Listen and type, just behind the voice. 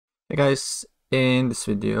Hey guys, in this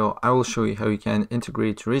video I will show you how you can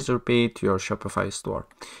integrate Razorpay to your Shopify store.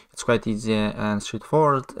 It's quite easy and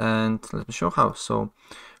straightforward, and let me show how. So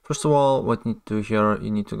first of all, what you need to do here, you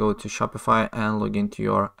need to go to Shopify and log into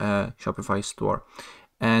your Shopify store.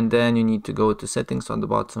 And then you need to go to settings on the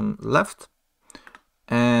bottom left.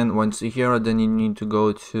 And once you're here, then you need to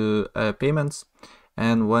go to payments.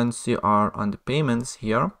 And once you are on the payments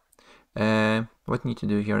here, what you need to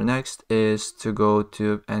do here next is to go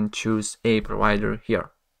to and choose a provider here.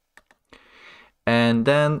 And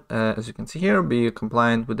then, as you can see here, be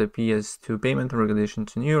compliant with the PS2 payment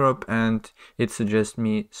regulations in Europe, and it suggests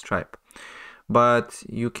me Stripe. But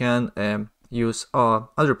you can use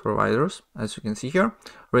other providers. As you can see here,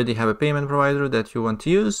 already have a payment provider that you want to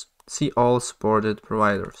use. See all supported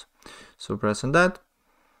providers. So press on that,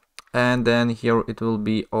 and then here it will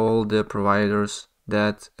be all the providers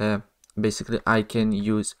that basically I can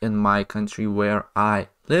use in my country where I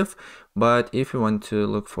live. But if you want to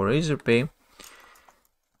look for Razorpay,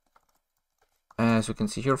 as you can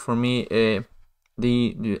see here, for me I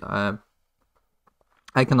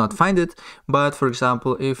cannot find it. But for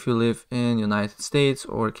example, if you live in United States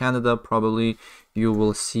or Canada, probably you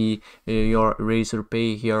will see your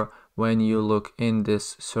Razorpay here when you look in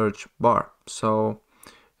this search bar. So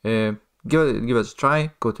give it a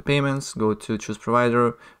try. Go to payments, go to choose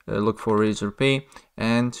provider, look for Razorpay,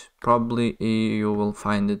 and probably you will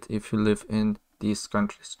find it if you live in these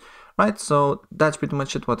countries. Right, so that's pretty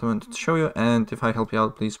much it what I wanted to show you, and if I help you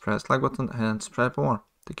out, please press like button and subscribe for more.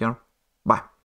 Take care, bye.